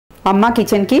అమ్మ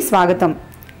కిచెన్ కి స్వాగతం।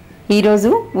 ఈ రోజు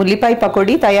ఉల్లిపాయ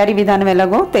పకోడీ తయారీ విధానం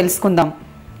ఎలాగో తెలుసుకుందాం।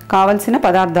 కావాల్సిన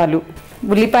పదార్థాలు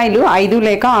ఉల్లిపాయలు 5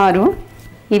 లేక 6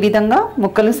 ఈ విధంగా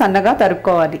ముక్కలు సన్నగా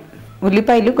తరుక్కోవాలి।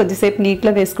 ఉల్లిపాయలు కొద్దిసేపు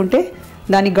నీటిలో వేసుకుంటే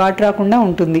దాని ఘాటు రాకుండా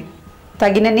ఉంటుంది।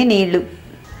 తగినన్ని నీళ్లు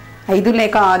 5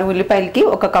 లేక 6 ఉల్లిపాయలకి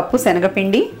 1 కప్పు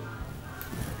శనగపిండి,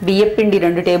 బియ్యపు పిండి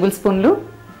 2 టేబుల్ స్పూన్లు,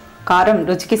 కారం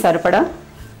రుచికి సరిపడా,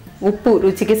 ఉప్పు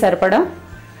రుచికి సరిపడా,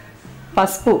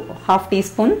 పసుపు హాఫ్ టీ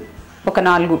స్పూన్,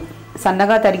 4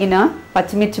 సన్నగా తరిగిన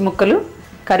పచ్చిమిర్చి ముక్కలు,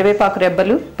 కరివేపాకు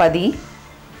రెబ్బలు 10,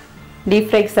 డీప్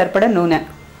ఫ్రైకి సరిపడా నూనె।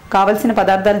 కావాల్సిన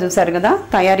పదార్థాలు చూసారు కదా,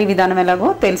 తయారీ విధానం ఎలాగో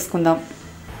తెలుసుకుందాం।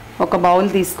 ఒక బౌల్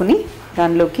తీసుకుని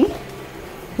దానిలోకి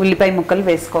ఉల్లిపాయ ముక్కలు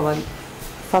వేసుకోవాలి।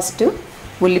 ఫస్ట్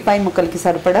ఉల్లిపాయ ముక్కలకి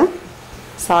సరిపడా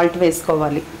సాల్ట్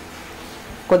వేసుకోవాలి।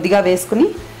 కొద్దిగా వేసుకుని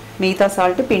మిగతా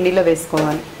సాల్ట్ పిండిలో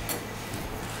వేసుకోవాలి।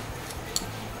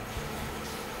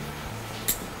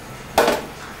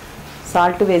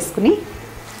 సాల్ట్ వేసుకుని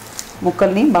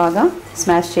ముక్కల్ని బాగా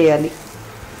స్మాష్ చేయాలి।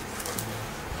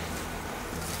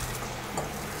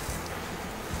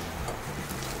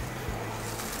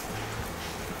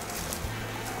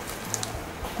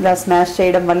 ఇలా స్మాష్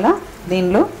చేయడం వల్ల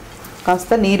దీనిలో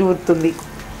కాస్త నీరు ఊరుతుంది।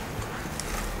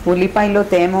 ఉల్లిపాయలో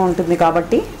తేమ ఉంటుంది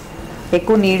కాబట్టి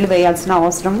ఎక్కువ నీళ్లు వేయాల్సిన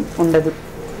అవసరం ఉండదు।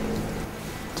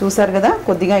 చూసారు కదా,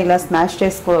 కొద్దిగా ఇలా స్మాష్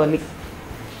చేసుకోవాలి।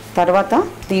 తర్వాత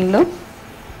దీనిలో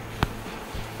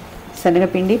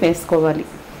శనగపిండి వేసుకోవాలి।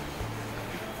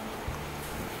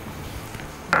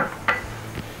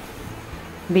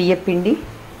 బియ్యపు పిండి,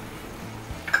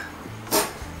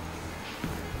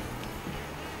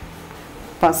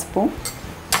 పసుపు,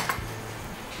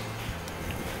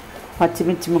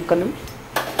 పచ్చిమిర్చి ముక్కలు,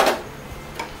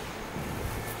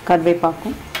 కరివేపాకు,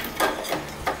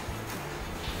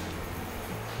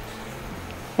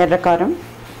 ఎర్రకారం,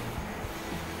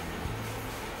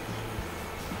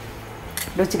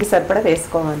 రుచికి సరిపడా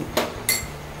వేసుకోవాలి।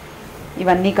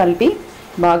 ఇవన్నీ కలిపి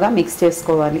బాగా మిక్స్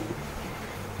చేసుకోవాలి।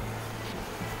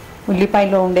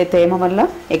 ఉల్లిపాయలో ఉండే తేమ వల్ల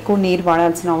ఎక్కువ నీరు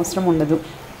వాడాల్సిన అవసరం ఉండదు।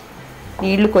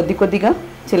 నీళ్లు కొద్ది కొద్దిగా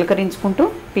చిలకరించుకుంటూ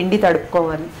పిండి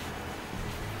తడుపుకోవాలి।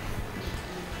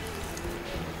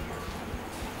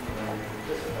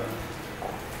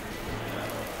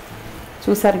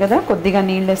 చూసారు కదా, కొద్దిగా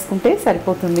నీళ్ళు వేసుకుంటే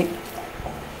సరిపోతుంది।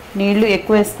 నీళ్లు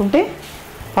ఎక్కువ వేసుకుంటే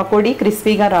పకోడీ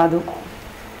క్రిస్పీగా రాదు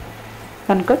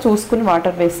కనుక చూసుకుని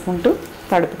వాటర్ వేసుకుంటూ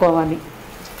తడుపుకోవాలి।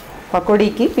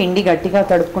 పకోడీకి పిండి గట్టిగా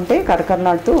తడుపుకుంటే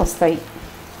కరకరలాడుతూ వస్తాయి।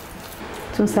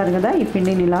 చూసారు కదా, ఈ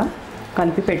పిండిని ఇలా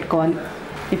కలిపి పెట్టుకోవాలి।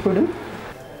 ఇప్పుడు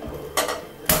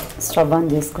స్టవ్ ఆన్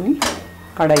చేసుకుని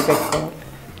కడాయి పెట్టుకోవాలి।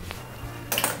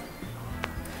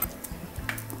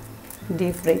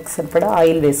 డీప్ ఫ్రైకి సరిపడా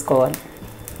ఆయిల్ వేసుకోవాలి।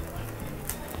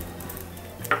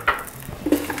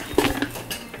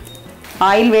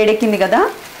 ఆయిల్ వేడెక్కింది కదా,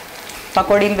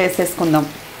 పకోడీలు వేసేసుకుందాం।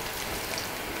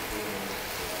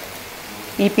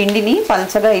 ఈ పిండిని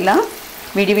పల్చగా ఇలా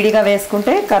విడివిడిగా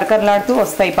వేసుకుంటే కరకరలాడుతూ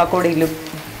వస్తాయి పకోడీలు।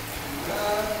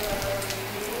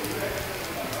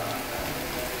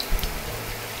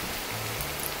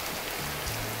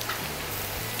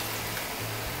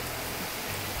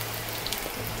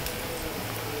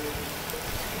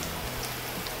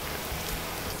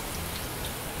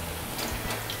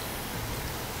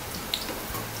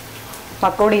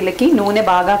 పకోడీలకి నూనె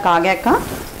బాగా కాగాక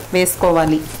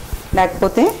వేసుకోవాలి,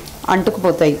 లేకపోతే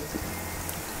అంటుకుపోతాయి।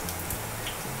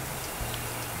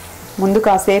 ముందు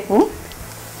కాసేపు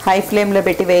హై ఫ్లేమ్లో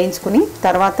పెట్టి వేయించుకుని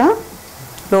తర్వాత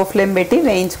లో ఫ్లేమ్ పెట్టి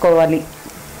వేయించుకోవాలి।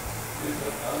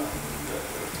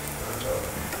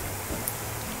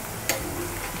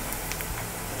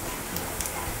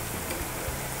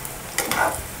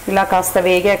 ఇలా కాస్త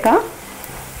వేగాక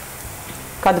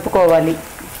కదుపుకోవాలి।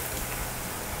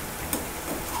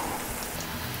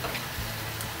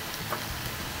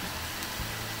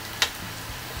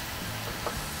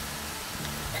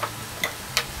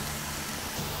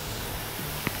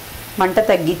 మంట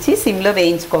తగ్గించి సిమ్లో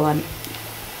వేయించుకోవాలి।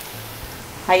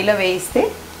 హైలో వేయిస్తే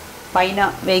పైన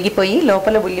వేగిపోయి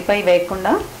లోపల ఉల్లిపాయ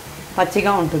వేయకుండా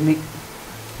పచ్చిగా ఉంటుంది।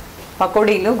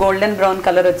 పకోడీలు గోల్డెన్ బ్రౌన్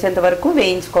కలర్ వచ్చేంత వరకు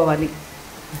వేయించుకోవాలి।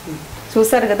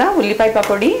 చూసారు కదా, ఉల్లిపాయ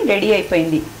పకోడీ రెడీ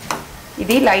అయిపోయింది।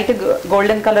 ఇది లైట్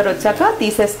గోల్డెన్ కలర్ వచ్చాక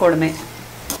తీసేసుకోవడమే।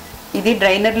 ఇది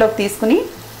డ్రైనర్లోకి తీసుకుని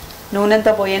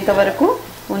నూనెంతా పోయేంత వరకు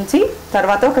ఉంచి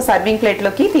తర్వాత ఒక సర్వింగ్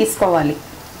ప్లేట్లోకి తీసుకోవాలి।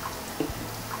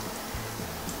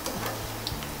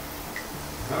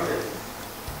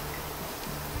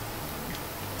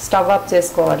 స్టవ్ ఆఫ్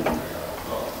చేసుకోవాలి।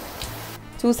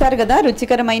 చూసారు కదా,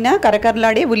 రుచికరమైన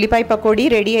కరకరలాడే ఉల్లిపాయ పకోడీ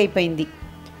రెడీ అయిపోయింది।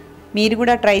 మీరు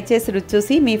కూడా ట్రై చేసి రుచి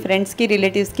చూసి మీ ఫ్రెండ్స్కి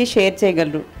రిలేటివ్స్కి షేర్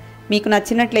చేయగలరు। మీకు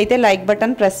నచ్చినట్లయితే లైక్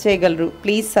బటన్ ప్రెస్ చేయగలరు.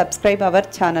 Please subscribe our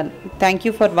channel. Thank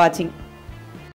you for watching.